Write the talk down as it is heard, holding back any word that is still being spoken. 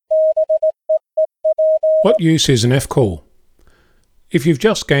What use is an F-call? If you've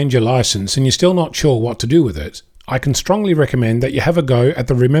just gained your license and you're still not sure what to do with it, I can strongly recommend that you have a go at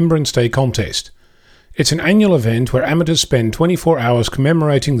the Remembrance Day contest. It's an annual event where amateurs spend 24 hours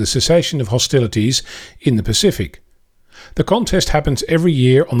commemorating the cessation of hostilities in the Pacific. The contest happens every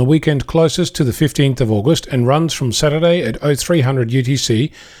year on the weekend closest to the 15th of August and runs from Saturday at 0300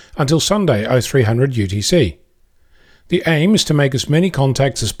 UTC until Sunday 0300 UTC. The aim is to make as many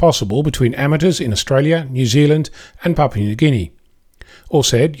contacts as possible between amateurs in Australia, New Zealand and Papua New Guinea. Or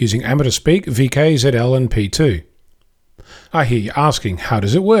said using amateur speak VK, ZL and P2. I hear you asking, how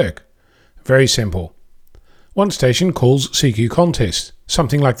does it work? Very simple. One station calls CQ Contest,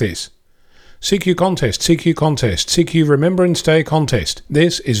 something like this. CQ Contest, CQ Contest, CQ Remembrance Day Contest.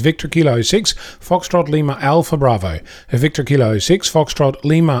 This is Victor Kilo 6, Foxtrot Lima Alpha Bravo, Victor Kilo 6, Foxtrot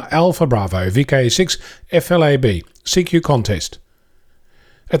Lima Alpha Bravo, VK6 FLAB, CQ Contest.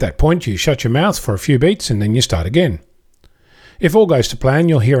 At that point you shut your mouth for a few beats and then you start again. If all goes to plan,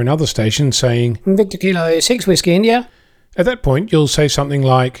 you'll hear another station saying, Victor Kilo 6 Whiskey India. At that point you'll say something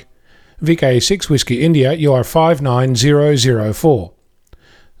like, VK6 Whiskey India, you are 59004.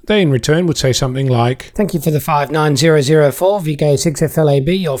 They in return would say something like, Thank you for the 59004,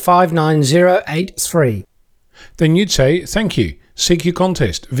 VK6FLAB, you're 59083. Then you'd say, Thank you, CQ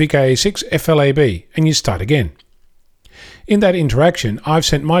Contest, VK6FLAB, and you start again. In that interaction, I've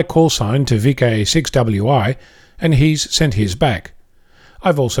sent my call sign to VK6WI, and he's sent his back.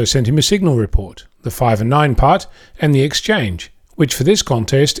 I've also sent him a signal report, the 5 and 9 part, and the exchange, which for this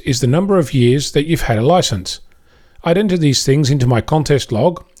contest is the number of years that you've had a license. I'd enter these things into my contest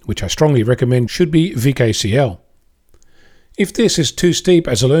log, which I strongly recommend should be VKCL. If this is too steep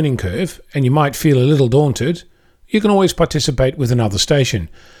as a learning curve, and you might feel a little daunted, you can always participate with another station.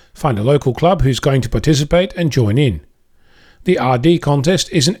 Find a local club who's going to participate and join in. The RD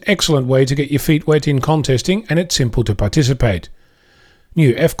contest is an excellent way to get your feet wet in contesting, and it's simple to participate.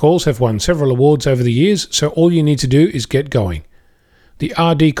 New F-calls have won several awards over the years, so all you need to do is get going. The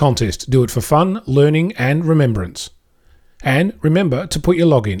RD contest, do it for fun, learning and remembrance. And remember to put your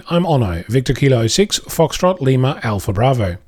login. I'm Ono, Victor Kilo 6, Foxtrot Lima Alpha Bravo.